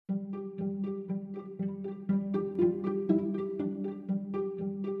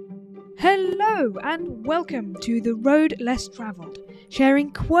Hello and welcome to The Road Less Travelled, sharing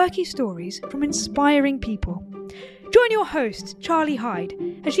quirky stories from inspiring people. Join your host, Charlie Hyde,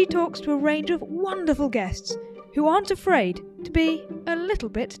 as she talks to a range of wonderful guests who aren't afraid to be a little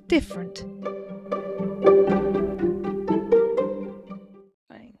bit different.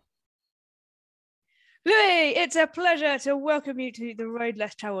 Louie, it's a pleasure to welcome you to The Road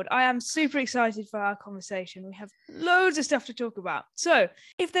Less Travelled. I am super excited for our conversation. We have loads of stuff to talk about. So,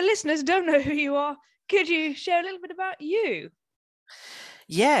 if the listeners don't know who you are, could you share a little bit about you?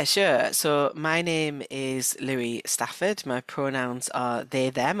 Yeah, sure. So my name is Louie Stafford. My pronouns are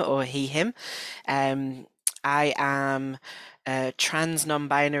they, them, or he, him. Um, I am a trans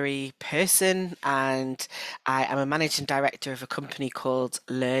non-binary person, and I am a managing director of a company called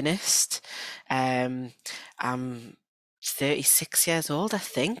Learnest. Um, I'm 36 years old, I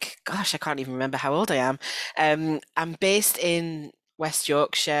think. Gosh, I can't even remember how old I am. I'm based in West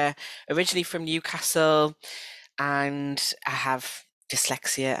Yorkshire, originally from Newcastle, and I have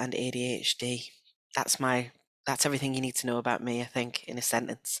dyslexia and ADHD. That's everything you need to know about me, I think, in a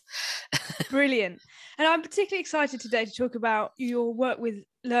sentence. Brilliant. And I'm particularly excited today to talk about your work with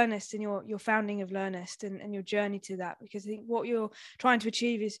Learnest and your founding of Learnest and your journey to that, because I think what you're trying to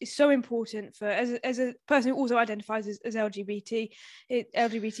achieve is so important for, as a person who also identifies as LGBTQ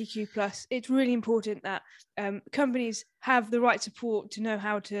plus, it's really important that companies have the right support to know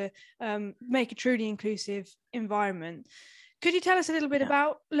how to make a truly inclusive environment. Could you tell us a little bit Yeah.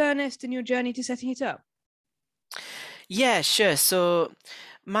 about Learnest and your journey to setting it up? Yeah, sure. So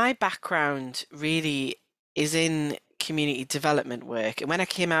my background really is in community development work. And when I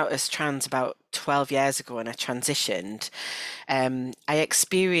came out as trans about 12 years ago and I transitioned, I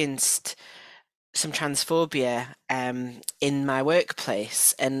experienced some transphobia in my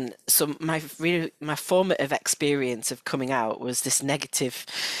workplace, and so my formative experience of coming out was this negative,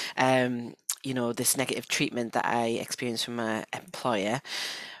 this negative treatment that I experienced from my employer,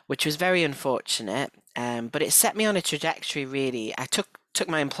 which was very unfortunate. But it set me on a trajectory. Really, I took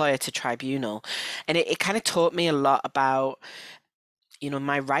my employer to tribunal, and it kind of taught me a lot about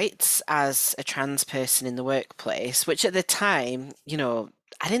my rights as a trans person in the workplace, which at the time,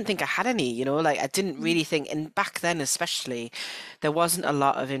 I didn't think I had any, like I didn't really think, and back then especially, there wasn't a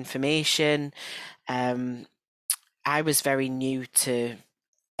lot of information. Um, I was very new to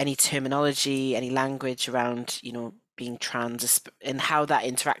any terminology, any language around, being trans and how that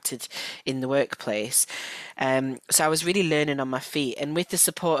interacted in the workplace. So I was really learning on my feet. And with the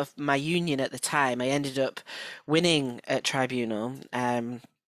support of my union at the time, I ended up winning at tribunal. And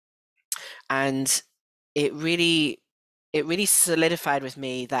it really it really solidified with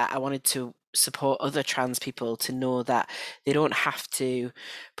me that I wanted to support other trans people to know that they don't have to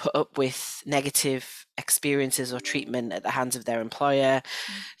put up with negative experiences or treatment at the hands of their employer,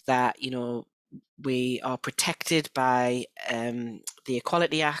 that we are protected by the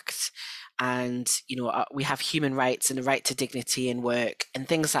Equality Act, and we have human rights and the right to dignity in work and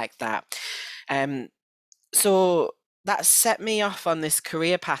things like that. So that set me off on this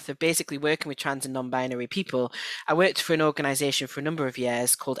career path of basically working with trans and non-binary people. I worked for an organisation for a number of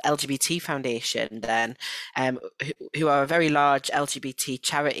years called LGBT Foundation then, who are a very large LGBT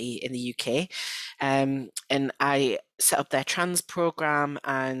charity in the UK. And I set up their trans programme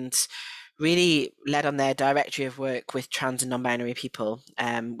and really led on their directory of work with trans and non-binary people,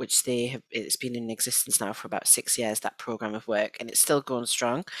 which it's been in existence now for about 6 years, that programme of work, and it's still going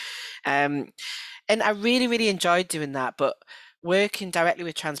strong. And I really, really enjoyed doing that. But working directly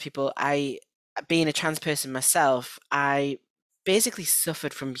with trans people, being a trans person myself, I basically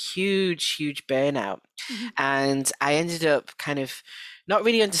suffered from huge, huge burnout. And I ended up kind of not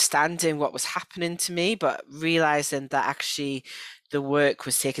really understanding what was happening to me, but realizing that actually the work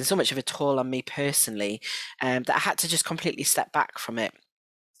was taking so much of a toll on me personally, that I had to just completely step back from it.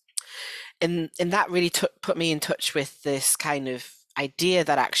 And that really put me in touch with this kind of idea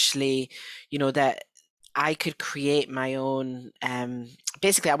that actually, that I could create my own.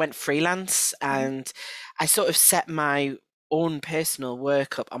 Basically, I went freelance and I sort of set my own personal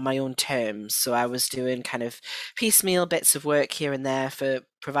work up on my own terms. So I was doing kind of piecemeal bits of work here and there for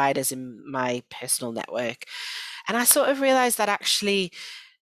providers in my personal network. And I sort of realized that actually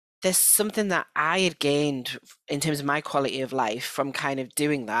there's something that I had gained in terms of my quality of life from kind of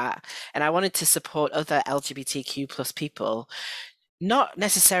doing that. And I wanted to support other LGBTQ plus people, not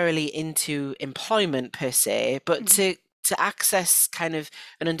necessarily into employment per se, but to access kind of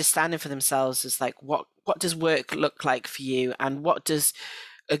an understanding for themselves as like what does work look like for you, and what does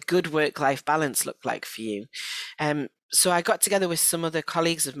a good work-life balance look like for you. so I got together with some other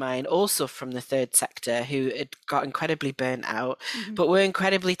colleagues of mine, also from the third sector, who had got incredibly burnt out, but were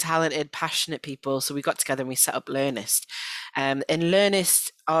incredibly talented, passionate people. So we got together and we set up Learnest. In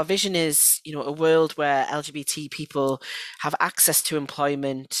Learnest, our vision is, a world where LGBT people have access to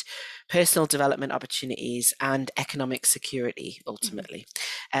employment, personal development opportunities, and economic security, ultimately.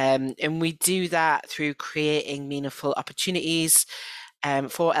 And we do that through creating meaningful opportunities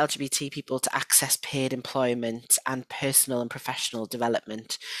for LGBT people to access paid employment and personal and professional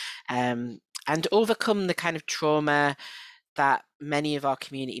development, and overcome the kind of trauma that many of our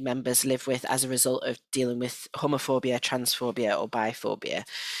community members live with as a result of dealing with homophobia, transphobia, or biphobia.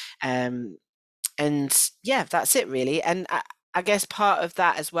 And yeah, that's it really. And I guess part of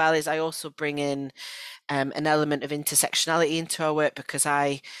that as well is I also bring in an element of intersectionality into our work, because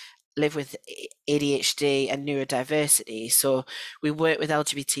I live with ADHD and neurodiversity. So we work with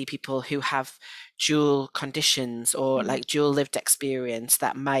LGBT people who have dual conditions or like dual lived experience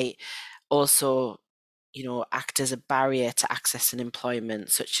that might also, act as a barrier to access and employment,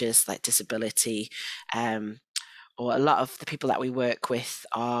 such as like disability. Or a lot of the people that we work with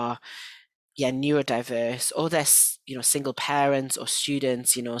are neurodiverse, or they're single parents or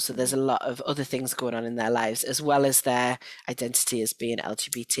students, so there's a lot of other things going on in their lives as well as their identity as being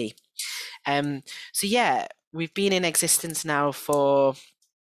LGBT. So yeah, we've been in existence now for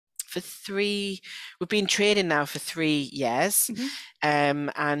we've been trading now for 3 years.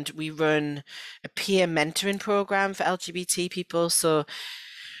 And we run a peer mentoring program for LGBT people. So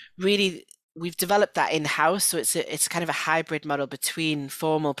really, we've developed that in-house, so it's kind of a hybrid model between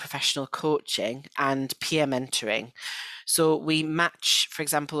formal professional coaching and peer mentoring. So we match, for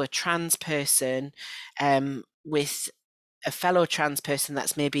example, a trans person with a fellow trans person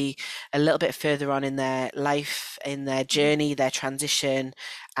that's maybe a little bit further on in their life, in their journey, their transition,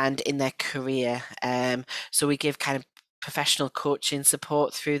 and in their career. So we give kind of professional coaching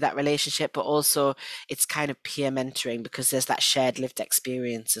support through that relationship, but also it's kind of peer mentoring because there's that shared lived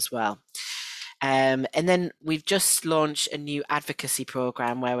experience as well. And then we've just launched a new advocacy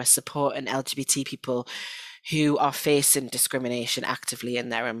program where we're supporting LGBT people who are facing discrimination actively in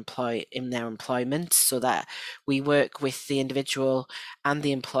their employment, so that we work with the individual and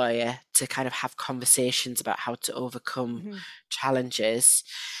the employer to kind of have conversations about how to overcome challenges.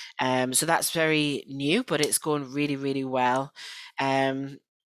 So that's very new, but it's going really, really well.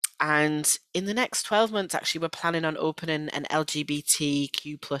 And in the next 12 months, actually, we're planning on opening an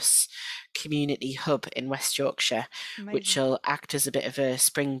LGBTQ plus community hub in West Yorkshire, which will act as a bit of a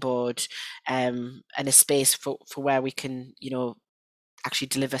springboard and a space for where we can, actually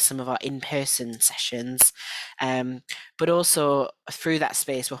deliver some of our in-person sessions. But also through that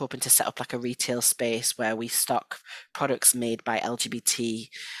space, we're hoping to set up like a retail space where we stock products made by LGBT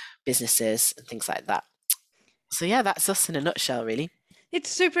businesses and things like that. So yeah, that's us in a nutshell, really. It's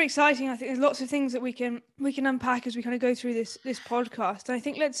super exciting. I think there's lots of things that we can unpack as we kind of go through this podcast. And I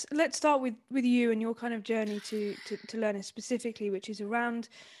think let's start with you and your kind of journey to Learnest specifically, which is around,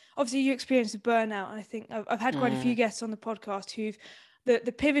 obviously you experienced a burnout. And I think I've had quite a few guests on the podcast who've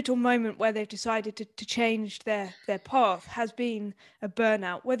the pivotal moment where they've decided to change their path has been a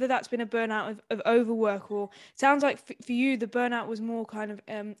burnout, whether that's been a burnout of overwork, or it sounds like for you the burnout was more kind of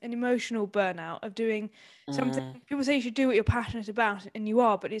an emotional burnout of doing something. People say you should do what you're passionate about, and you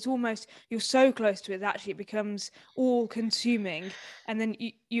are, but it's almost you're so close to it that actually it becomes all consuming, and then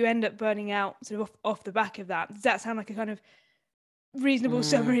you end up burning out sort of off the back of that. Does that sound like a kind of reasonable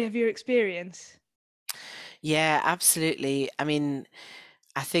summary of your experience? Yeah, absolutely. I mean,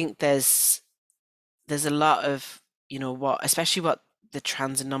 I think there's a lot of, especially what the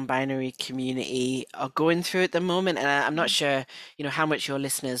trans and non-binary community are going through at the moment. And I'm not sure, how much your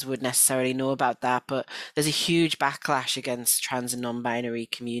listeners would necessarily know about that, but there's a huge backlash against trans and non-binary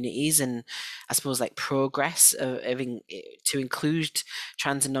communities, and I suppose like progress to include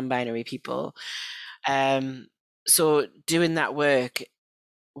trans and non-binary people. So doing that work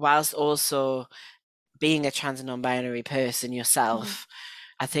whilst also being a trans and non-binary person yourself,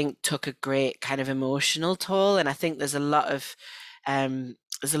 I think took a great kind of emotional toll. And I think there's a lot of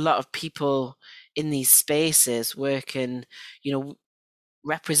people in these spaces working,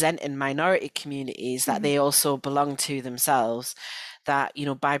 representing minority communities that they also belong to themselves, that,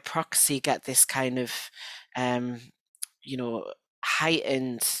 by proxy get this kind of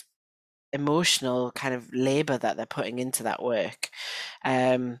heightened emotional kind of labor that they're putting into that work.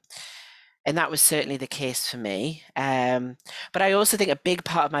 And that was certainly the case for me. But I also think a big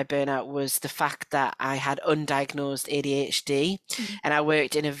part of my burnout was the fact that I had undiagnosed ADHD, and I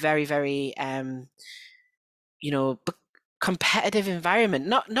worked in a very, very, competitive environment.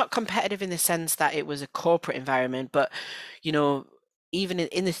 Not competitive in the sense that it was a corporate environment, but you know, even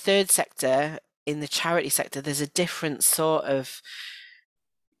in the third sector, in the charity sector, there's a different sort of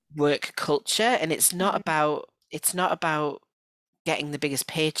work culture, and it's not about getting the biggest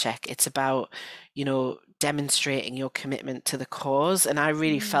paycheck. It's about, demonstrating your commitment to the cause. And I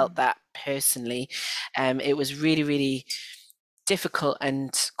really felt Mm. that personally. It was really, really difficult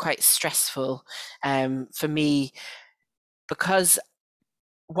and quite stressful for me, because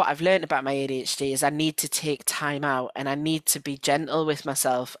what I've learned about my ADHD is I need to take time out, and I need to be gentle with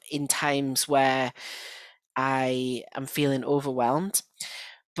myself in times where I am feeling overwhelmed.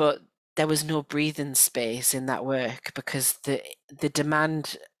 But there was no breathing space in that work, because the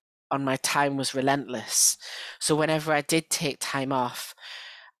demand on my time was relentless. So whenever I did take time off,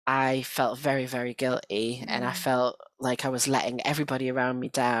 I felt very, very guilty, and I Mm. felt like I was letting everybody around me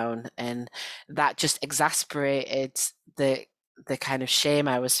down, and that just exasperated the the kind of shame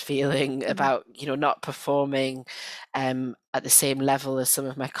I was feeling Mm. about, not performing at the same level as some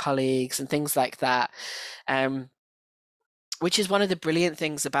of my colleagues and things like that. Um, which is one of the brilliant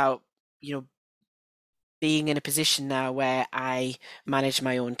things about, you know, being in a position now where I manage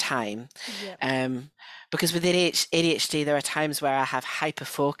my own time. Yeah. Um, because with ADHD, there are times where I have hyper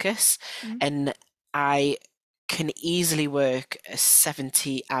focus, Mm. and I can easily work a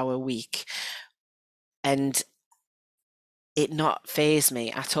 70-hour week and it not phase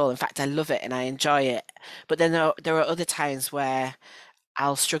me at all. In fact, I love it and I enjoy it. But then there are other times where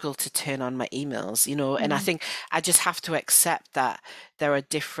I'll struggle to turn on my emails, and I Mm. think I just have to accept that there are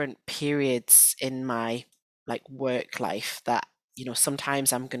different periods in my like work life that,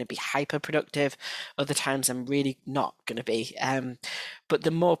 sometimes I'm going to be hyper productive, other times I'm really not going to be. But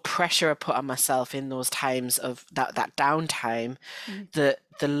the more pressure I put on myself in those times of that downtime, Mm.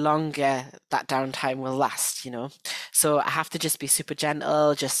 the longer that downtime will last. So I have to just be super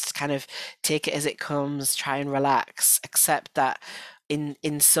gentle, just kind of take it as it comes, try and relax, accept that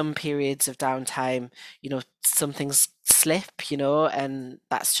in some periods of downtime, some things slip, and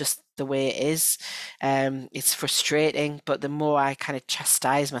that's just the way it is. It's frustrating, but the more I kind of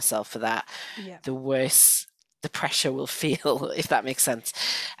chastise myself for that, Yeah. the worse the pressure will feel, if that makes sense.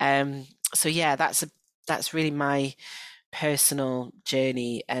 So yeah, that's really my personal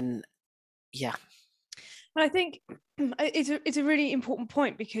journey, and yeah. And I think it's a really important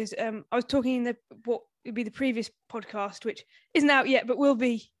point because I was talking in the what would be the previous podcast, which isn't out yet, but will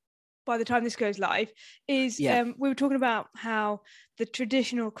be by the time this goes live. Is Yeah. we were talking about how the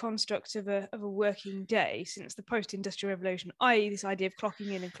traditional constructs of a working day since the post-industrial revolution, i.e., this idea of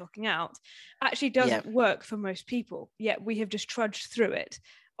clocking in and clocking out, actually Yeah. doesn't work for most people. Yet we have just trudged through it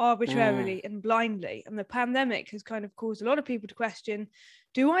Mm, arbitrarily and blindly. And the pandemic has kind of caused a lot of people to question,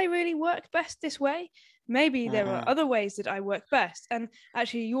 do I really work best this way? Maybe there are mm-mm. other ways that I work best. And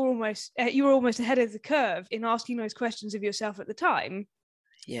actually, you were almost ahead of the curve in asking those questions of yourself at the time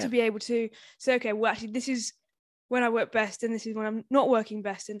to Yeah. be able to say, okay, well, actually, this is when I work best, and this is when I'm not working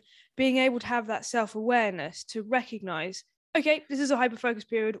best, and being able to have that self-awareness to recognize, okay, this is a hyper-focus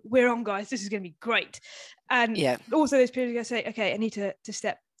period. We're on, guys. This is going to be great. And Yeah. also, those periods I say, okay, I need to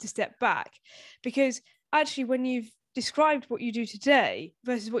step back, because actually, when you've described what you do today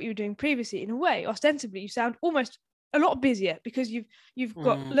versus what you were doing previously, in a way, ostensibly, you sound almost a lot busier because you've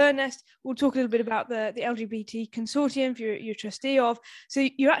got Mm, Learnest. We'll talk a little bit about the LGBT consortium you're trustee of. So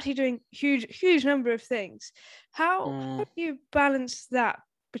you're actually doing huge number of things. How mm, do you balance that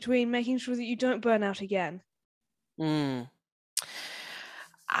between making sure that you don't burn out again? mm.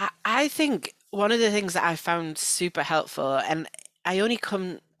 I think one of the things that I found super helpful, and I only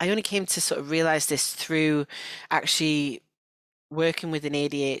came to sort of realize this through actually working with an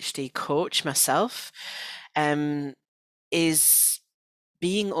ADHD coach myself, um, is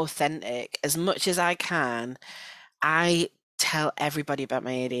being authentic as much as I can. I tell everybody about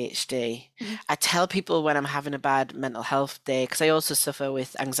my ADHD. Mhm. I tell people when I'm having a bad mental health day, because I also suffer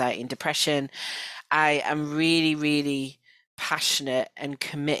with anxiety and depression. I am really, really passionate and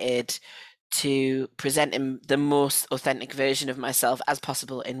committed to presenting the most authentic version of myself as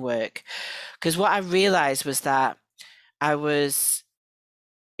possible in work. Because what I realized was that I was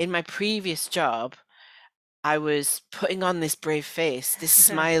in my previous job, I was putting on this brave face, this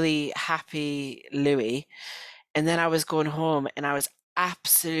smiley, happy Louie, and then I was going home and I was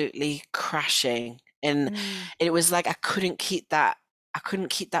absolutely crashing. And Mm. it was like I couldn't keep that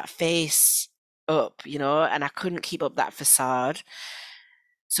face up, and I couldn't keep up that facade.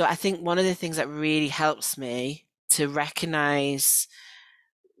 So I think one of the things that really helps me to recognize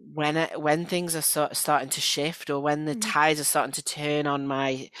when things are starting to shift, or when the tides are starting to turn on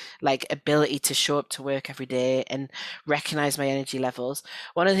my like ability to show up to work every day and recognize my energy levels,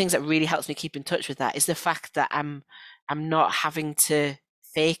 one of the things that really helps me keep in touch with that is the fact that I'm not having to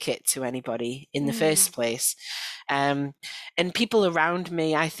fake it to anybody in the first place. And people around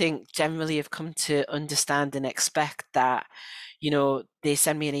me, I think, generally have come to understand and expect that, they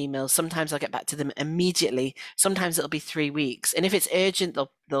send me an email. Sometimes I'll get back to them immediately. Sometimes it'll be 3 weeks. And if it's urgent,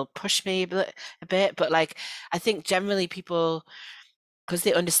 they'll push me a bit. But like, I think generally people, because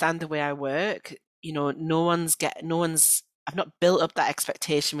they understand the way I work, I've not built up that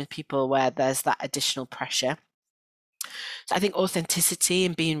expectation with people where there's that additional pressure. So I think authenticity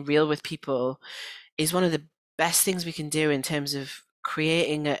and being real with people is one of the best things we can do in terms of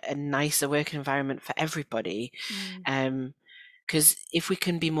creating a nicer work environment for everybody. Because if we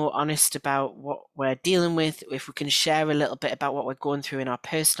can be more honest about what we're dealing with, if we can share a little bit about what we're going through in our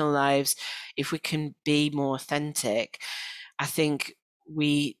personal lives, if we can be more authentic, I think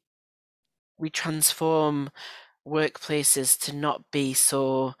we transform workplaces to not be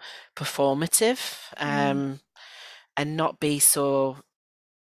so performative, and not be so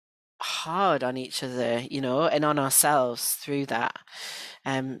hard on each other, and on ourselves through that.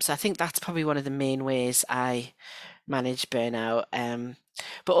 So I think that's probably one of the main ways I manage burnout.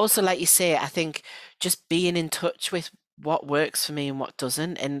 But also, like you say, I think just being in touch with what works for me and what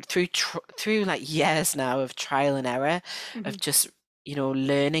doesn't, and through like years now of trial and error, of just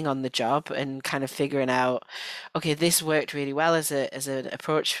learning on the job and kind of figuring out, okay, this worked really well as an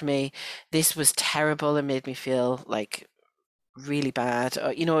approach for me. This was terrible and made me feel like really bad,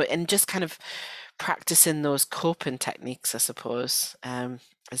 or, and just kind of practicing those coping techniques, I suppose,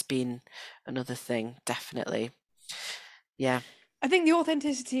 has been another thing, definitely. Yeah. I think the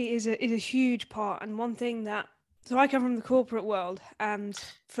authenticity is a huge part, and one thing that so I come from the corporate world, and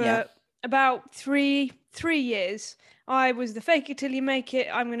Yeah. for about three years, I was the fake it till you make it.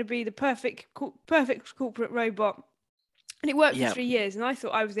 I'm going to be the perfect corporate robot. And it worked for Yeah. 3 years, and I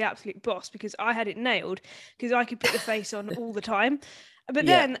thought I was the absolute boss because I had it nailed, because I could put the face on all the time. But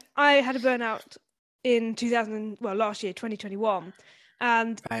Yeah. then I had a burnout in last year, 2021,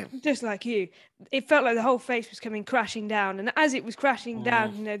 and Right. just like you, it felt like the whole face was coming crashing down. And as it was crashing Mm.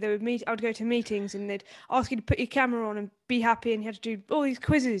 down, I would go to meetings, and they'd ask you to put your camera on and be happy, and you had to do all these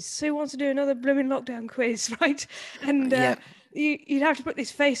quizzes. So who wants to do another blooming lockdown quiz, right? And Yeah. you'd have to put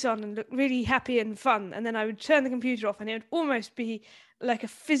this face on and look really happy and fun, and then I would turn the computer off, and it would almost be like a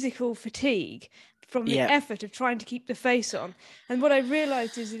physical fatigue from the Yeah. effort of trying to keep the face on. And what I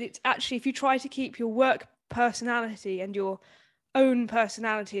realized is that it's actually, if you try to keep your work personality and your own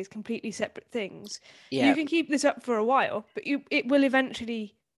personality as completely separate things, you Yeah. can keep this up for a while, but it will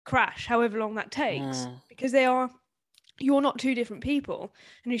eventually crash, however long that takes, Mm. because you're not two different people,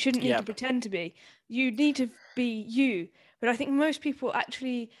 and you shouldn't need Yeah. to pretend to be. You need to be you. But I think most people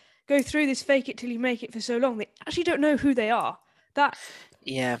actually go through this fake it till you make it for so long, they actually don't know who they are. That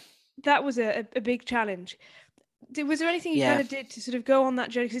Yeah. that was a big challenge. Was there anything you kind Yeah. of did to sort of go on that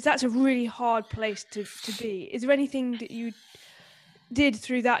journey? Because that's a really hard place to be. Is there anything that you did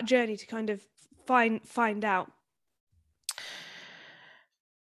through that journey to kind of find out?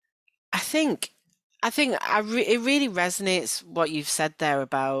 I think it really resonates what you've said there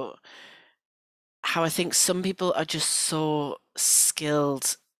about how I think some people are just so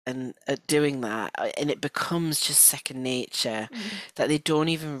skilled and at doing that, and it becomes just second nature, that they don't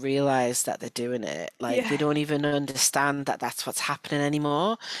even realize that they're doing it. Like, Yeah. they don't even understand that that's what's happening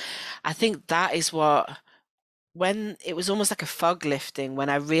anymore. I think that is what, when it was almost like a fog lifting, when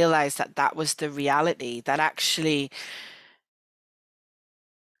I realized that that was the reality, that actually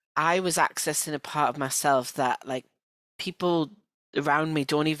I was accessing a part of myself that like people around me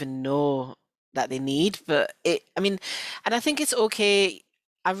don't even know that they need. But I mean, and I think it's okay.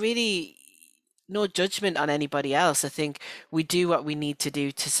 I really, no judgment on anybody else. I think we do what we need to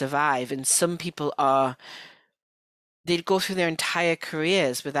do to survive. And some people they'd go through their entire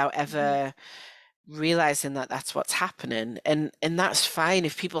careers without ever realizing that that's what's happening. And that's fine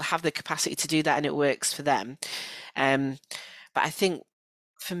if people have the capacity to do that and it works for them. Um, but I think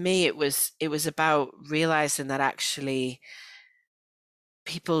for me, it was about realizing that actually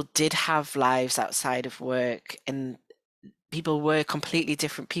people did have lives outside of work, and people were completely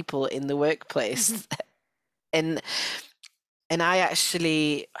different people in the workplace. and and I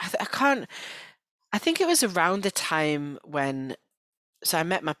actually, I can't, I think it was around the time when, so I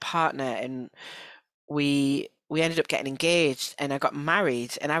met my partner, and we ended up getting engaged, and I got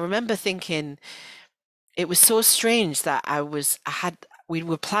married, and I remember thinking it was so strange that we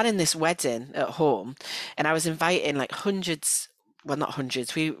were planning this wedding at home, and I was inviting like hundreds, well, not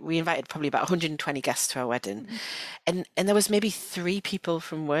hundreds. We invited probably about 120 guests to our wedding, Mhm. and there was maybe three people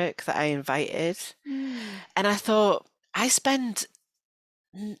from work that I invited, Mm. and I thought I spend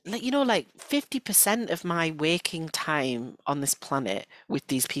like 50% of my waking time on this planet with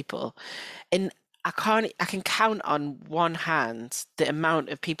these people, and I can count on one hand the amount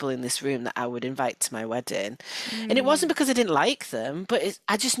of people in this room that I would invite to my wedding. And it wasn't Mm. because I didn't like them, but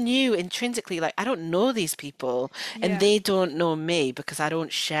I just knew intrinsically, like, I don't know these people and Yeah. they don't know me because I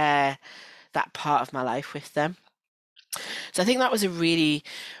don't share that part of my life with them. So I think that was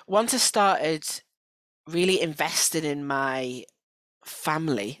once I started really investing in my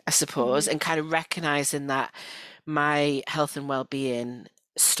family, I suppose, Hmm. and kind of recognizing that my health and well-being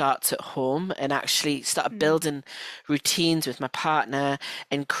starts at home, and actually start Mm. building routines with my partner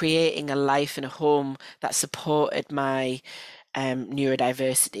and creating a life and a home that supported my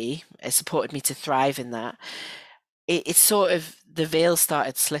neurodiversity. It supported me to thrive in that. It's sort of the veil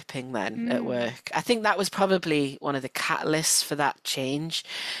started slipping then at Mm. work. I think that was probably one of the catalysts for that change.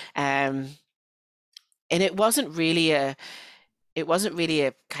 Um, and it wasn't really a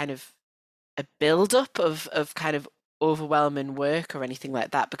kind of a build-up of kind of overwhelming work or anything like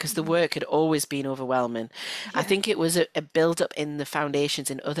that, because the Hmm. work had always been overwhelming. I Yeah. think it was a build-up in the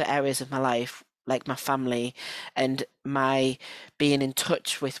foundations in other areas of my life, like my family and my being in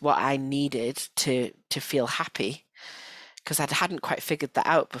touch with what I needed to feel happy, because I hadn't quite figured that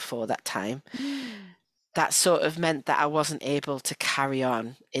out before that time. Mm. That sort of meant that I wasn't able to carry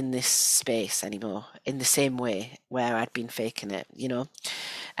on in this space anymore in the same way where I'd been faking it.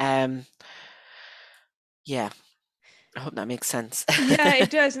 Um, yeah, I hope that makes sense. Yeah, it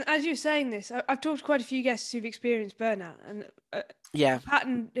does. And as you're saying this, I've talked to quite a few guests who've experienced burnout, and Yeah. the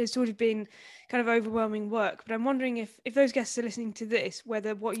pattern has sort of been kind of overwhelming work. But I'm wondering if those guests are listening to this,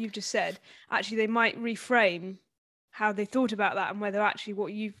 whether what you've just said, actually they might reframe how they thought about that, and whether actually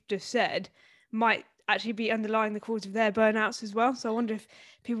what you've just said might actually be underlying the cause of their burnouts as well. So I wonder if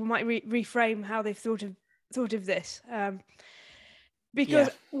people might reframe how they've thought of this. Because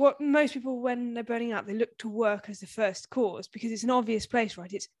Yeah. what most people, when they're burning out, they look to work as the first cause because it's an obvious place,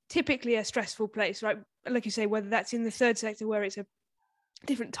 right? It's typically a stressful place, right? Like you say, whether that's in the third sector where it's a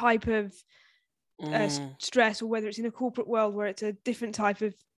different type of Mm, stress, or whether it's in a corporate world where it's a different type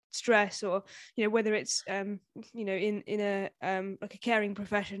of stress, or whether it's in a like a caring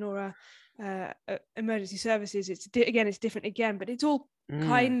profession or a emergency services. Again, it's different again, but it's all mm,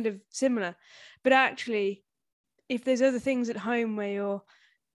 kind of similar. But actually, if there's other things at home where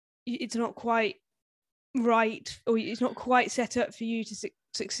it's not quite right, or it's not quite set up for you to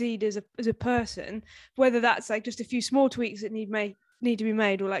succeed as a person, whether that's like just a few small tweaks that need to be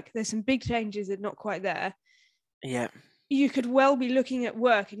made, or like there's some big changes that are not quite there, yeah. you could well be looking at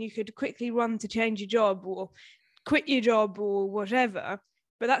work and you could quickly run to change your job or quit your job or whatever,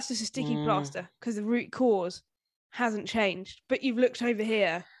 but that's just a sticky Mm, plaster because the root cause hasn't changed, but you've looked over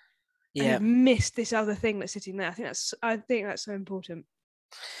here and yeah. you've missed this other thing that's sitting there. I think that's so important.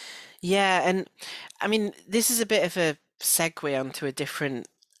 Yeah. And I mean, this is a bit of a segue onto a different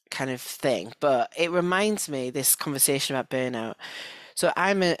kind of thing, but it reminds me, this conversation about burnout. So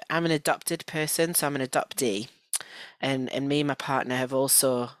I'm an adopted person, so I'm an adoptee, and me and my partner have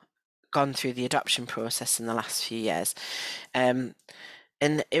also gone through the adoption process in the last few years. Um,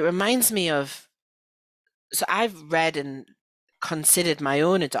 and it reminds me of, so I've read and considered my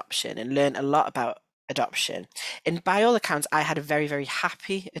own adoption and learned a lot about adoption. And by all accounts, I had a very, very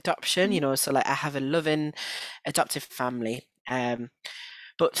happy adoption, Mhm. so like I have a loving adoptive family.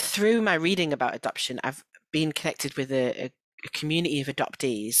 But through my reading about adoption, I've been connected with a community of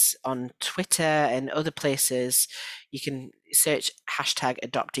adoptees on Twitter and other places. You can search hashtag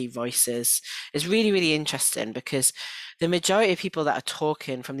adoptee voices. It's really, really interesting because the majority of people that are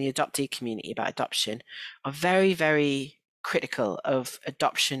talking from the adoptee community about adoption are very, very critical of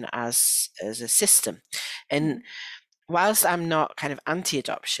adoption as a system. And Mhm. whilst I'm not kind of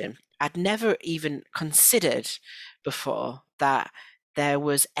anti-adoption, I'd never even considered before that there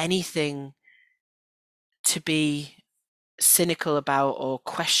was anything to be cynical about or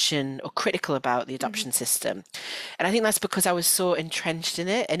question or critical about the Mhm. adoption system. And I think that's because I was so entrenched in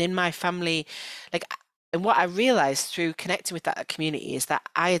it and in my family, like, and what I realized through connecting with that community is that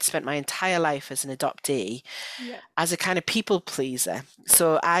I had spent my entire life as an adoptee Yeah. as a kind of people pleaser.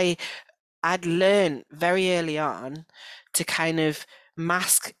 So I'd learned very early on to kind of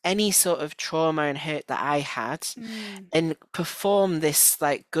mask any sort of trauma and hurt that I had Mm. and perform this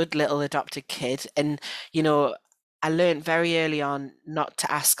like good little adopted kid. And, you know, I learned very early on not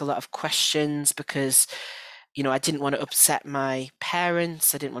to ask a lot of questions because I didn't want to upset my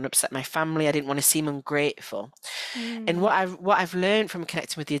parents. I didn't want to upset my family. I didn't want to seem ungrateful. And Mm. what I've learned from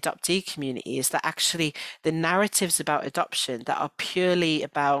connecting with the adoptee community is that actually the narratives about adoption that are purely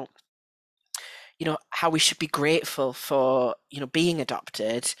about, how we should be grateful for, being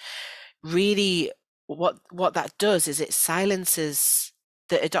adopted, really what that does is it silences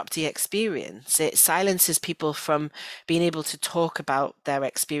the adoptee experience. It silences people from being able to talk about their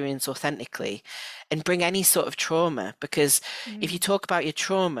experience authentically and bring any sort of trauma. Because if you Mm. talk about your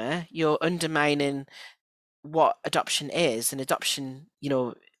trauma, you're undermining what adoption is, and adoption,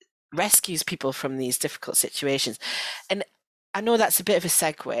 rescues people from these difficult situations. And I know that's a bit of a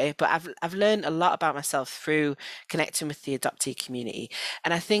segue, but I've learned a lot about myself through connecting with the adoptee community.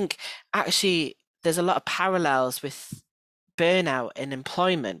 And I think actually there's a lot of parallels with burnout in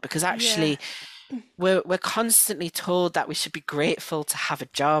employment, because Yeah. actually we're constantly told that we should be grateful to have a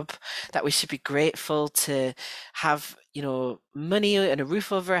job, that we should be grateful to have, money and a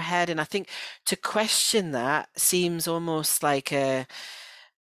roof over our head. And I think to question that seems almost like an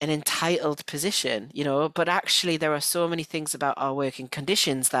entitled position, but actually there are so many things about our working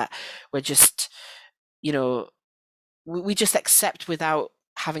conditions that we're just, you know, we just accept without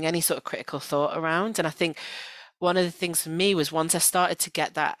having any sort of critical thought around. And I think one of the things for me was once I started to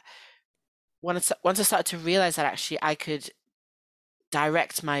get that, once I started to realize that actually I could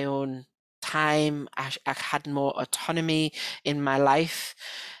direct my own time, I had more autonomy in my life,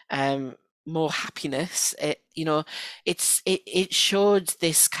 um, more happiness. It showed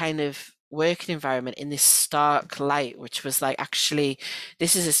this kind of working environment in this stark light, which was like, actually,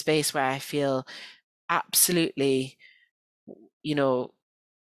 this is a space where I feel absolutely, you know,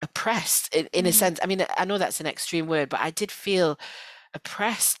 oppressed in a Mm. sense. I mean, I know that's an extreme word, but I did feel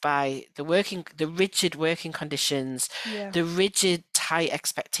oppressed by the rigid working conditions, Yeah. the rigid, tight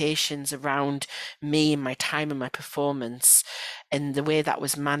expectations around me and my time and my performance, and the way that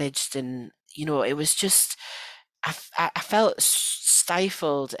was managed. And, it was just, I felt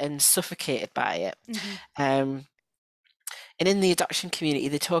stifled and suffocated by it. Hmm. Um, and in the adoption community,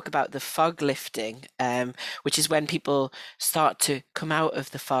 they talk about the fog lifting, which is when people start to come out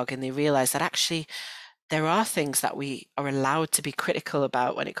of the fog and they realize that actually there are things that we are allowed to be critical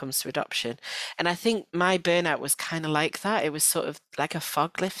about when it comes to adoption. And I think my burnout was kind of like that. It was sort of like a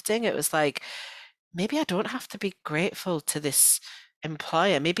fog lifting. It was like, maybe I don't have to be grateful to this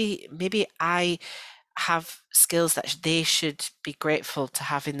employer. Maybe I have skills that they should be grateful to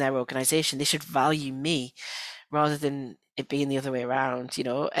have in their organization. They should value me rather than it being the other way around.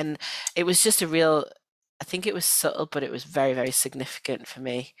 And it was just I think it was subtle, but it was very, very significant for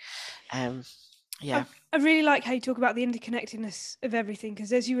me. Um, yeah. I really like how you talk about the interconnectedness of everything,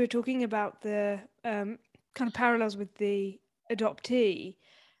 because as you were talking about the kind of parallels with the adoptee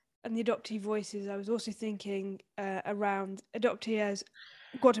and the adoptee voices, I was also thinking around adoptee as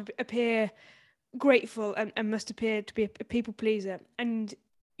got to appear grateful and must appear to be a people pleaser, and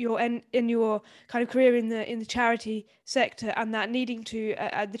in your kind of career in the charity sector, and that needing to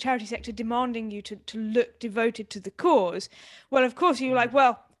the charity sector demanding you to look devoted to the cause. Well, of course you're like, Mm.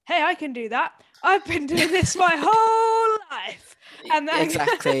 well, hey, I can do that. I've been doing this my whole life, and then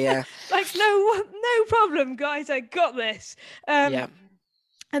Exactly, yeah. like, no problem, guys, I got this. um Yeah.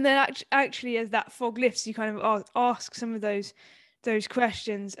 and then actually as that fog lifts, you kind of ask some of those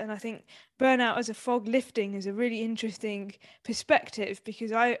questions. And I think burnout as a fog lifting is a really interesting perspective,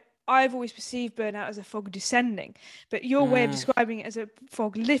 because I've always perceived burnout as a fog descending, but your way of Mm, describing it as a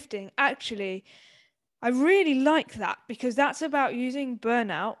fog lifting, actually I really like that, because that's about using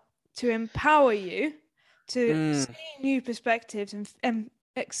burnout to empower you to mm, see new perspectives and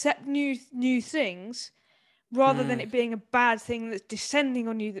accept new things, rather than mm, it being a bad thing that's descending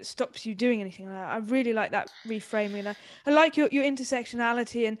on you that stops you doing anything like that. I really like that reframing. And I like your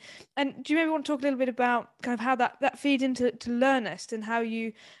intersectionality. And do you maybe want to talk a little bit about kind of how that feeds into Learnest, and how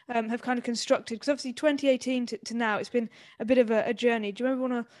you have kind of constructed, because obviously 2018 to now, it's been a bit of a journey. Do you maybe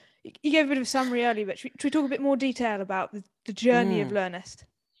want to, you gave a bit of a summary earlier, but should we talk a bit more detail about the journey of mm. Learnest?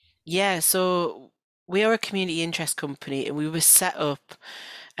 Yeah, so we are a community interest company, and we were set up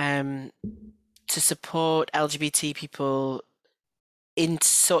um, to support LGBT people in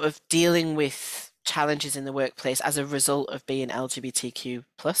sort of dealing with challenges in the workplace as a result of being LGBTQ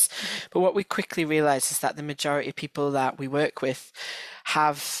plus. But what we quickly realized is that the majority of people that we work with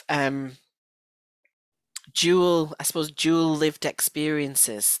have I suppose, dual lived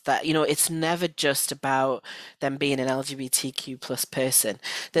experiences, that, it's never just about them being an LGBTQ plus person.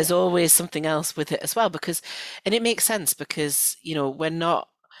 There's Yeah. always something else with it as well, and it makes sense because, we're not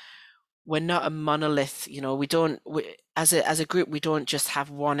a monolith. We don't, as a group, we don't just have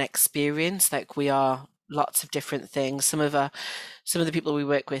one experience. Like, we are lots of different things. Some of the people we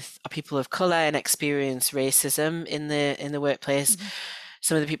work with are people of color and experience racism in the workplace. Mhm.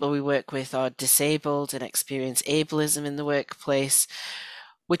 Some of the people we work with are disabled and experience ableism in the workplace,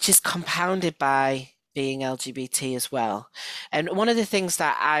 which is compounded by being LGBT as well. And one of the things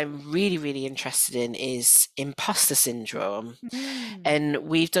that I'm really, really interested in is imposter syndrome. Mm. And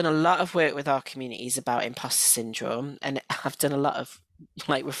we've done a lot of work with our communities about imposter syndrome, and I've done a lot of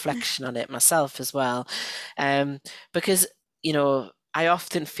like reflection on it myself as well. Because, I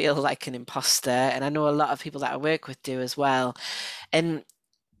often feel like an imposter, and I know a lot of people that I work with do as well. And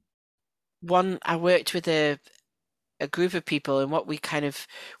I worked with a group of people, and we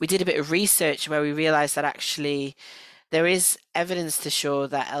did a bit of research where we realized that actually there is evidence to show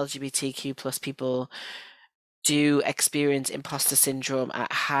that LGBTQ plus people do experience imposter syndrome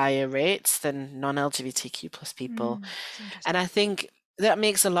at higher rates than non-LGBTQ plus people. It's And interesting. I think that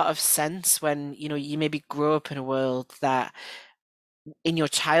makes a lot of sense when, you maybe grow up in a world that in your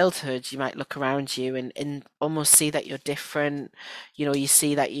childhood you might look around you and almost see that you're different. You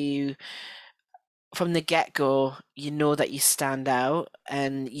see that from the get-go, you know that you stand out,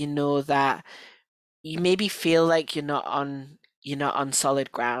 and you know that you maybe feel like you're not on solid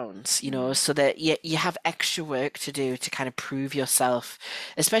grounds, Mm. so that you have extra work to do to kind of prove yourself,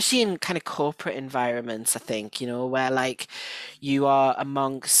 especially in kind of corporate environments, I think, where like you are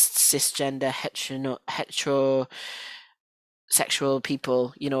amongst cisgender heterosexual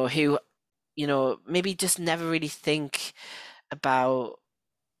people, who, maybe just never really think about,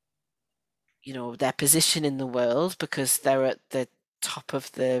 their position in the world because they're at the top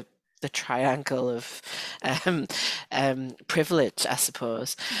of the triangle of um, privilege, I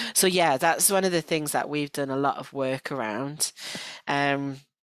suppose. Mhm. So yeah, that's one of the things that we've done a lot of work around. Um,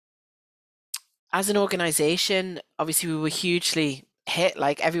 as an organization, obviously we were hugely hit,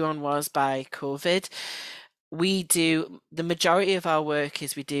 like everyone was, by COVID. We do the majority of our work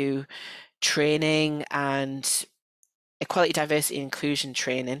is we do training and equality, diversity, and inclusion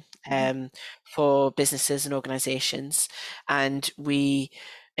training Mhm. for businesses and organizations. And we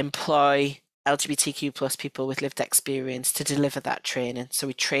employ LGBTQ plus people with lived experience to deliver that training. So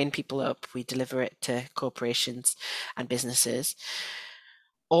we train people up, we deliver it to corporations and businesses.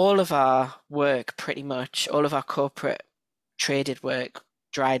 All of our work, pretty much, all of our corporate traded work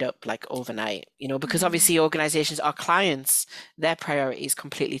dried up like overnight, because Mm. obviously organizations, our clients, their priorities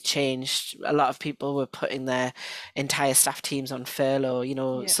completely changed. A lot of people were putting their entire staff teams on furlough,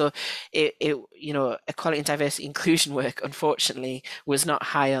 Yeah. so equality and diversity inclusion work, unfortunately, was not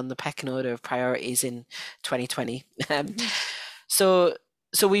high on the pecking order of priorities in 2020. Mhm. So,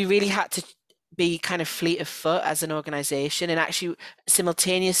 so we really had to be kind of fleet of foot as an organization, and actually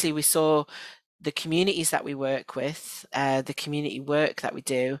simultaneously we saw the communities that we work with, the community work that we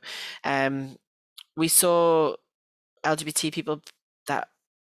do. We saw LGBT people that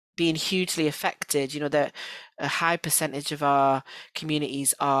being hugely affected. That a high percentage of our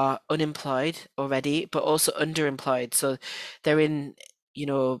communities are unemployed already, but also underemployed. So they're in, you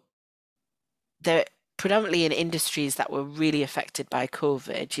know, they're predominantly in industries that were really affected by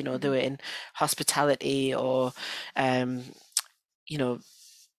COVID. They Mhm. were in hospitality or, um, you know,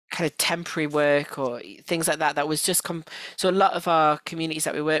 kind of temporary work or things like that. That was just so a lot of our communities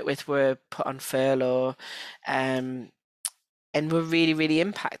that we work with were put on furlough, um, and were really, really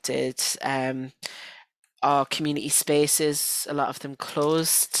impacted. Our community spaces, a lot of them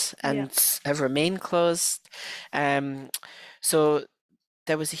closed Yeah. and have remained closed. Um, so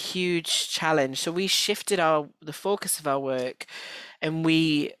there was a huge challenge. So we shifted the focus of our work, and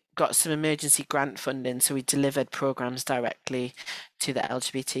we got some emergency grant funding. So we delivered programs directly to the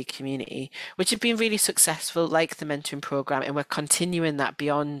LGBT community, which have been really successful, like the mentoring program, and we're continuing that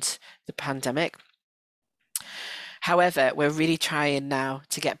beyond the pandemic. However, we're really trying now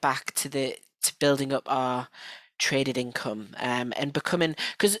to get back to building up our traded income, and becoming,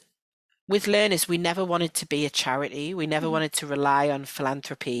 because with Learnest, we never wanted to be a charity. We never Mhm. wanted to rely on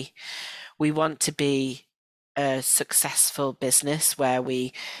philanthropy. We want to be a successful business where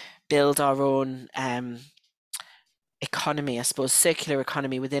we build our own economy, I suppose, circular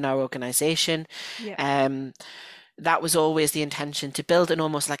economy within our organization. Yeah. Um, that was always the intention, to build an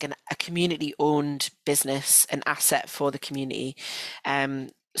almost like a community owned business, an asset for the community.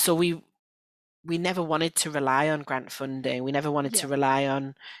 So we never wanted to rely on grant funding. We never wanted Yeah. to rely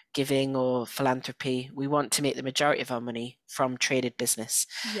on giving or philanthropy. We want to make the majority of our money from traded business.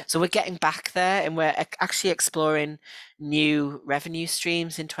 Yeah. So we're getting back there, and we're actually exploring new revenue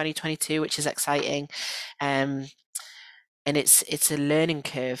streams in 2022, which is exciting. Um, and it's a learning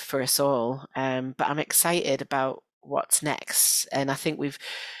curve for us all. But I'm excited about what's next. And I think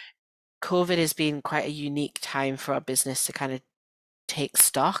COVID has been quite a unique time for our business to kind of take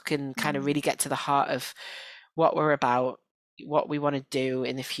stock and kind of Mm. really get to the heart of what we're about, what we want to do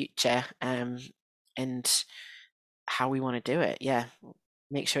in the future, and how we want to do it. Yeah,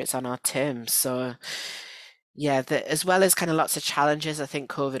 make sure it's on our terms. So yeah, as well as kind of lots of challenges, I think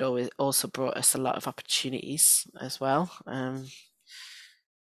COVID always also brought us a lot of opportunities as well,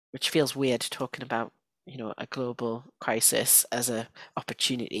 which feels weird talking about, a global crisis as a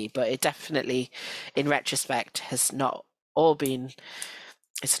opportunity, but it definitely, in retrospect, has not all been,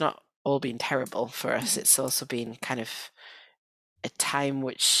 it's not all been terrible for us. Mhm. It's also been kind of a time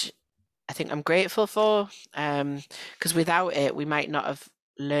which I think I'm grateful for, because without it, we might not have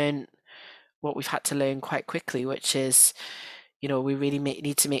learned what we've had to learn quite quickly, which is, we really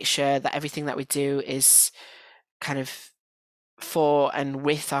need to make sure that everything that we do is kind of for and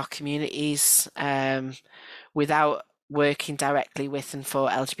with our communities, without working directly with and for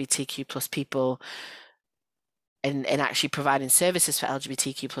LGBTQ plus people, and actually providing services for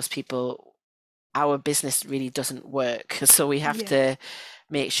LGBTQ plus people, our business really doesn't work. So we have Yeah. to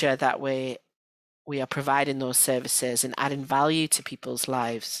make sure that we are providing those services and adding value to people's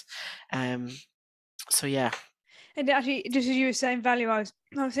lives. So yeah. And actually, just as you were saying value, I was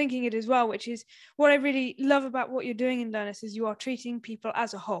thinking it as well, which is what I really love about what you're doing in Learnest is you are treating people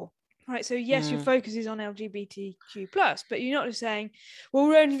as a whole. Right. So yes, your Mm, focus is on LGBTQ plus, but you're not just saying, well,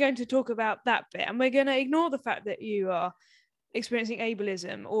 we're only going to talk about that bit and we're going to ignore the fact that you are experiencing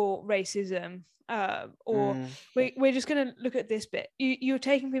ableism or racism, or mm, we're just going to look at this bit. You're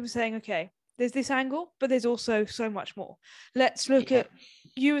taking people saying, okay, there's this angle, but there's also so much more. Let's look yeah, at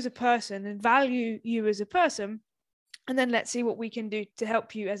you as a person and value you as a person, and then let's see what we can do to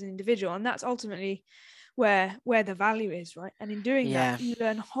help you as an individual. And that's ultimately where the value is, right? And in doing that, yeah, you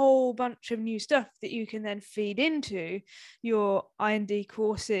learn a whole bunch of new stuff that you can then feed into your I&D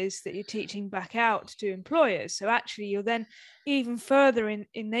courses that you're teaching back out to employers. So actually you're then even further in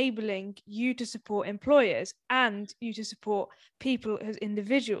enabling you to support employers and you to support people as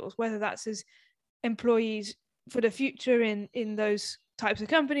individuals, whether that's as employees for the future in those types of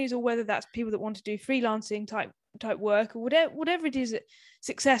companies, or whether that's people that want to do freelancing type work, or whatever it is that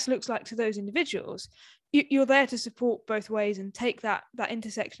success looks like to those individuals. You're there to support both ways and take that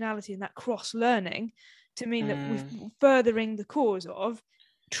intersectionality and that cross learning to mean that we're mm, furthering the cause of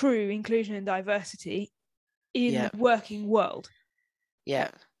true inclusion and diversity in yeah, the working world.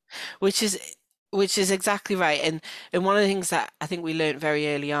 yeah. Which is exactly right. And one of the things that I think we learned very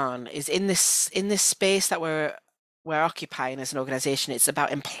early on is in this space that we're occupying as an organization, it's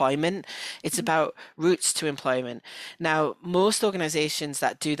about employment. It's Mhm. about routes to employment. Now, most organizations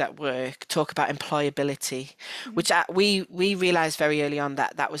that do that work talk about employability, Mhm. which we realized very early on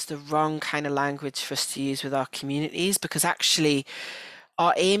that that was the wrong kind of language for us to use with our communities, because actually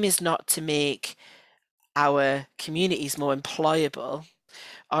our aim is not to make our communities more employable.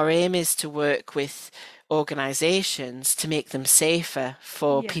 Our aim is to work with organizations to make them safer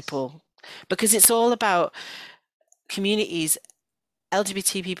for Yes. people, because it's all about communities.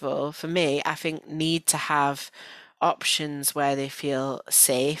 LGBT people, for me, I think need to have options where they feel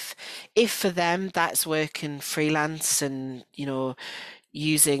safe. If for them that's working freelance and,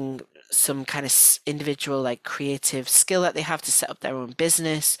 using some kind of individual like creative skill that they have to set up their own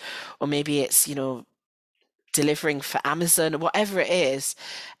business, or maybe it's, delivering for Amazon or whatever it is,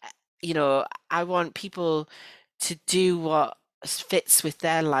 I want people to do what fits with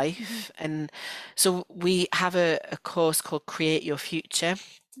their Mhm. life. And so we have a course called Create Your Future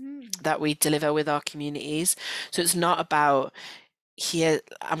Mm. that we deliver with our communities. So it's not about, here,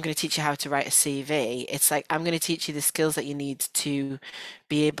 I'm going to teach you how to write a CV. It's like, I'm going to teach you the skills that you need to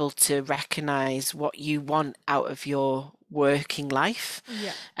be able to recognize what you want out of your working life.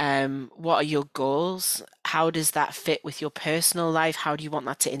 Yeah. What are your goals? How does that fit with your personal life? How do you want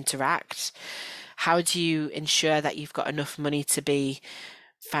that to interact? How do you ensure that you've got enough money to be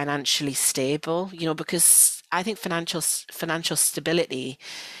financially stable? Because I think financial stability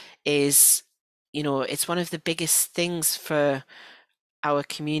is, it's one of the biggest things for our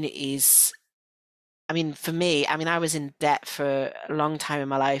communities. I mean, for me, I was in debt for a long time in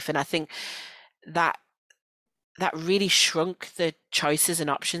my life, and I think that that really shrunk the choices and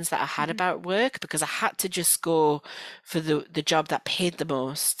options that I had Mhm. about work, because I had to just go for the job that paid the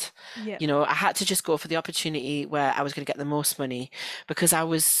most. Yeah. I had to just go for the opportunity where I was going to get the most money, because I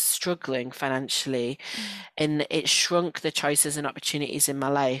was struggling financially, Mm. and it shrunk the choices and opportunities in my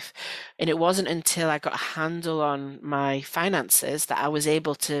life. And it wasn't until I got a handle on my finances that I was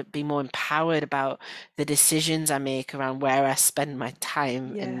able to be more empowered about the decisions I make around where I spend my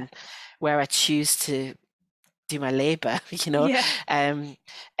time Yeah. and where I choose to do my labor, Yeah.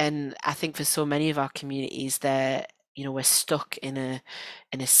 and I think for so many of our communities, we're stuck in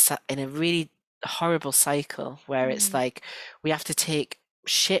a really horrible cycle where it's Mm. like we have to take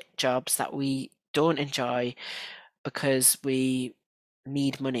shit jobs that we don't enjoy because we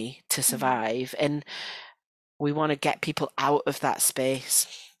need money to Mm. survive, and we want to get people out of that space.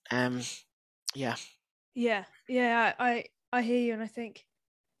 Um, yeah. Yeah. Yeah. I hear you, and I think.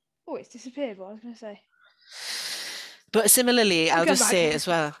 Oh, it's disappeared. What I was going to say. But similarly, You I'll come just back. say as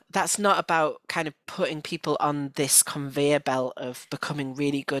well, that's not about kind of putting people on this conveyor belt of becoming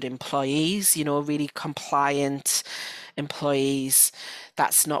really good employees, really compliant employees.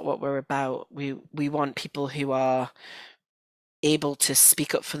 That's not what we're about. We want people who are able to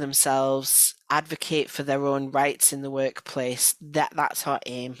speak up for themselves, advocate for their own rights in the workplace. That's our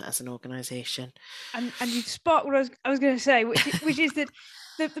aim as an organization. And you've sparked what I was going to say, which is that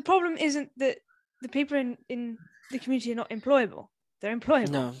the problem isn't that the people in the community are not employable. They're employable,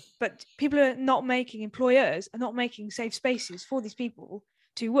 No, but people are not making employers are not making safe spaces for these people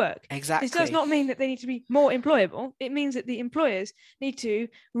to work. This does exactly. not mean that they need to be more employable. It means that the employers need to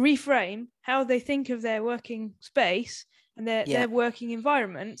reframe how they think of their working space and Yeah. their working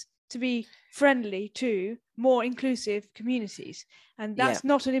environment to be friendly to more inclusive communities. And Yeah. that's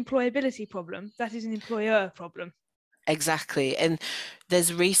not an employability problem, that is an employer problem. Exactly. And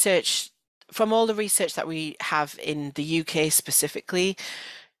there's research from all the research that we have in the UK specifically,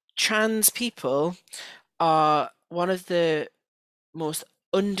 trans people are one of the most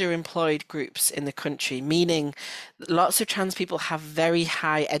underemployed groups in the country, meaning lots of trans people have very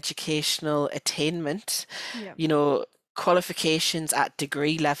high educational attainment, Yeah. you know, qualifications at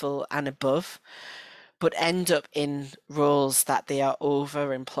degree level and above, but end up in roles that they are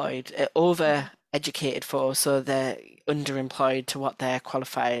overemployed, Mm. over educated for, so they're underemployed to what their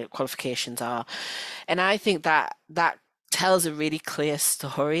qualifications are. And I think that tells a really clear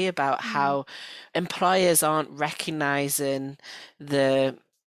story about Mm. how employers aren't recognizing the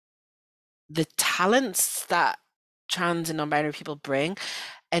the talents that trans and non-binary people bring.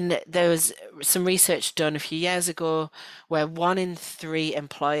 And there was some research done a few years ago where 1 in 3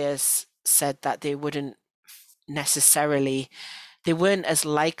 employers said that they wouldn't necessarily, they weren't as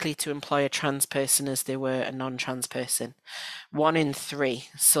likely to employ a trans person as they were a non-trans person. 1 in 3.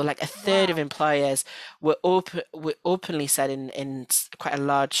 So like a third of Wow. employers were openly said in quite a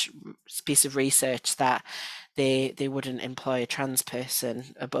large piece of research that they wouldn't employ a trans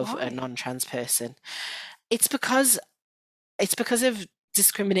person above a Why? non-trans person. It's because it's because of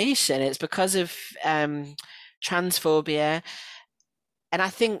discrimination. It's because of transphobia. And I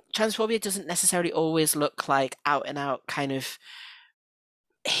think transphobia doesn't necessarily always look like out and out kind of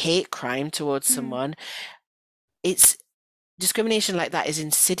hate crime towards Mm. someone. It's discrimination like that is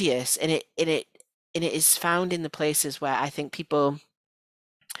insidious, and it is found in the places where I think people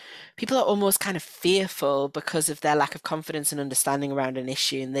are almost kind of fearful because of their lack of confidence and understanding around an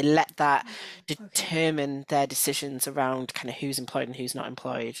issue, and they let that Okay. determine their decisions around kind of who's employed and who's not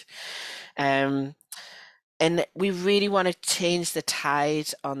employed. Um, and we really want to change the tide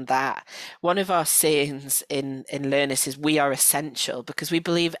on that. One of our sayings in Learnest is we are essential, because we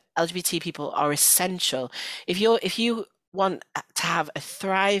believe LGBT people are essential. If you want to have a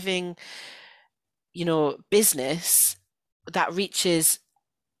thriving, business that reaches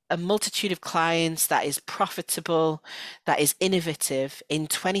a multitude of clients, that is profitable, that is innovative in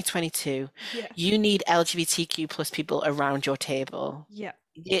 2022, Yeah. you need LGBTQ plus people around your table. Yeah.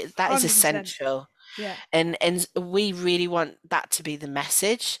 That is 100%. essential. Yeah. And we really want that to be the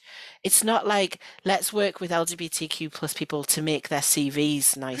message. It's not like let's work with LGBTQ plus people to make their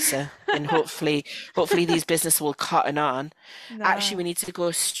CVs nicer and hopefully these businesses will cotton on. Actually, No. we need to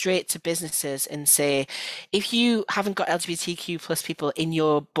go straight to businesses and say, if you haven't got LGBTQ plus people in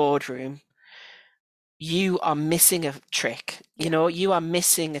your boardroom, you are missing a trick. Yeah. You are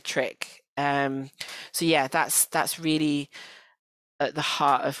missing a trick. So yeah, that's really at the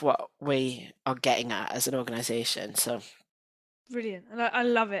heart of what we are getting at as an organization. So Brilliant. And I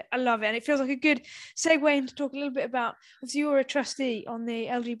love it. I love it. And it feels like a good segue into talk a little bit about, obviously you're a trustee on the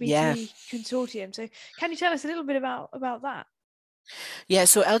yeah. LGBT consortium. So can you tell us a little bit about that? Yeah,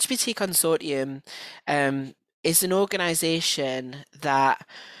 so LGBT Consortium is an organization that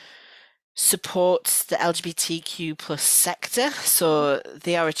supports the LGBTQ plus sector. So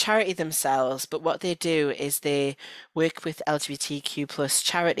they are a charity themselves, but what they do is they work with LGBTQ plus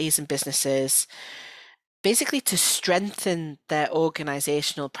charities and businesses basically to strengthen their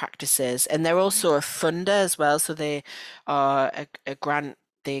organizational practices. And they're also a funder as well. So they are a grant,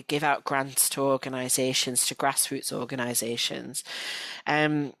 they give out grants to organizations, to grassroots organizations.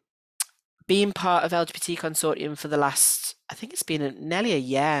 Um, being part of LGBT Consortium for the last, I think it's been nearly a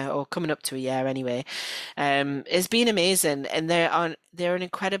year or coming up to a year anyway, it's been amazing. And they're an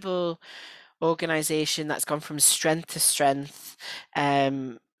incredible organization that's gone from strength to strength.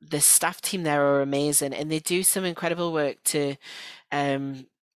 The staff team there are amazing, and they do some incredible work um,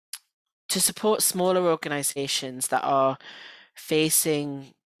 to support smaller organizations that are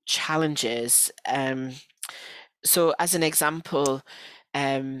facing challenges. So, as an example,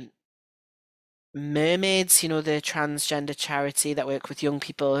 um, Mermaids, the transgender charity that work with young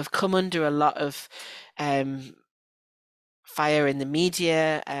people, have come under a lot of um, fire in the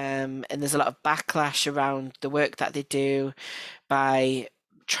media, and there's a lot of backlash around the work that they do by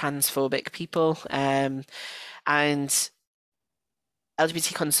transphobic people. And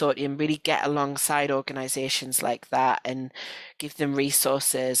LGBT Consortium really get alongside organisations like that and give them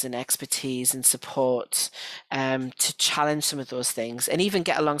resources and expertise and support to challenge some of those things, and even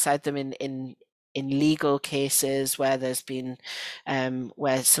get alongside them in legal cases where there's been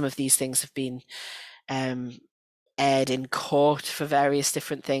where some of these things have been um, aired in court for various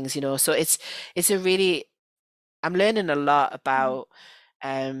different things. So it's a really, I'm learning a lot about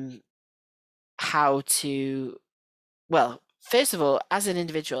how to, well, first of all, as an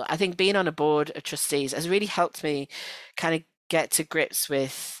individual, I think being on a board of trustees has really helped me kind of get to grips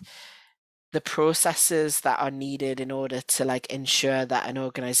with the processes that are needed in order to like ensure that an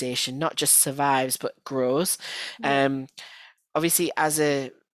organization not just survives but grows. Yeah. Obviously, as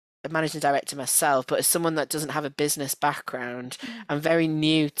a managing director myself, but as someone that doesn't have a business background, I'm very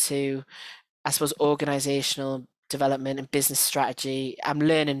new to, I suppose, organizational development and business strategy. I'm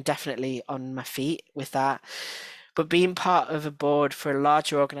learning definitely on my feet with that. But being part of a board for a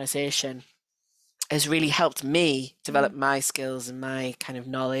larger organization has really helped me develop my skills and my kind of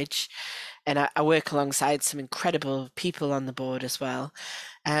knowledge. And I work alongside some incredible people on the board as well.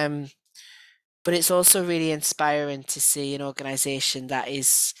 But it's also really inspiring to see an organization that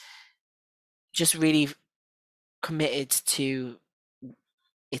is just really committed to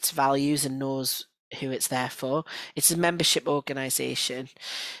its values and knows who it's there for. It's a membership organization,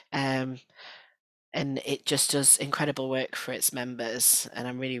 and it just does incredible work for its members. And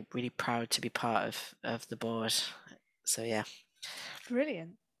I'm really, really proud to be part of the board. So yeah,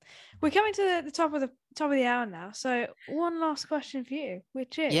 Brilliant. We're coming to the top of the hour now. So one last question for you,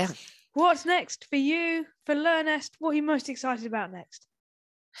 which is, yeah. What's next for you, for Learnest? What are you most excited about next?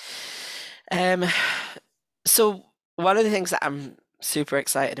 So one of the things that I'm super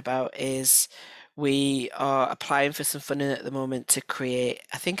excited about is we are applying for some funding at the moment to create,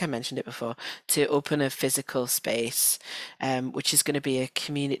 I think I mentioned it before, to open a physical space, which is going to be a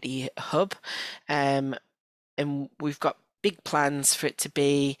community hub. And we've got big plans for it to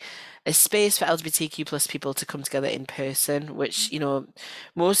be a space for LGBTQ plus people to come together in person, which,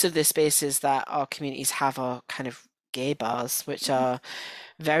 most of the spaces that our communities have are kind of gay bars, which are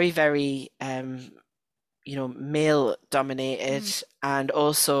very, very male dominated, and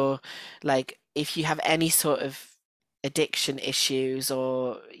also like if you have any sort of addiction issues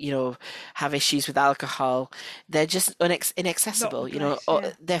or have issues with alcohol, they're just inaccessible.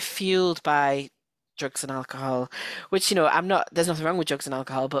 They're fueled by drugs and alcohol, which there's nothing wrong with drugs and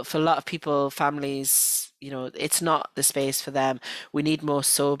alcohol, but for a lot of people, families, it's not the space for them. We need more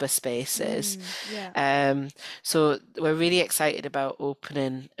sober spaces. So we're really excited about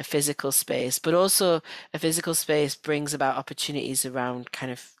opening a physical space, but also a physical space brings about opportunities around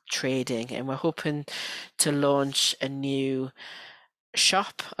kind of trading, and we're hoping to launch a new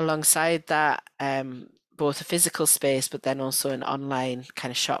shop alongside that, both a physical space but then also an online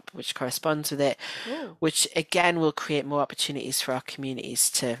kind of shop which corresponds with it. Which again will create more opportunities for our communities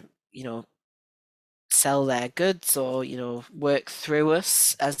to sell their goods or work through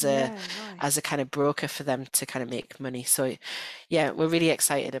us as a kind of broker for them to kind of make money. So yeah, we're really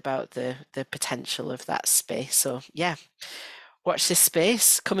excited about the potential of that space. So yeah, watch this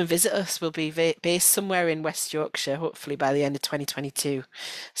space, come and visit us. We'll be based somewhere in West Yorkshire, hopefully by the end of 2022.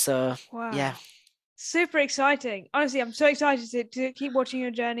 So yeah, super exciting. Honestly, I'm so excited to keep watching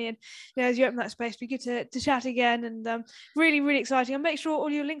your journey, and as you open that space, be good to chat again. And really, really exciting. And make sure all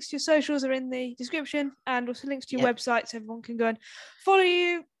your links to your socials are in the description, and also links to your website, so everyone can go and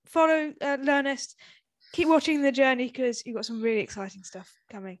follow Learnest. Keep watching the journey because you've got some really exciting stuff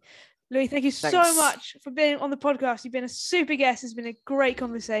coming. Louie, thank you so much for being on the podcast. You've been a super guest. It's been a great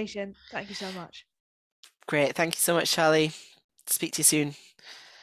conversation. Thank you so much. Great. Thank you so much, Charlie. Speak to you soon.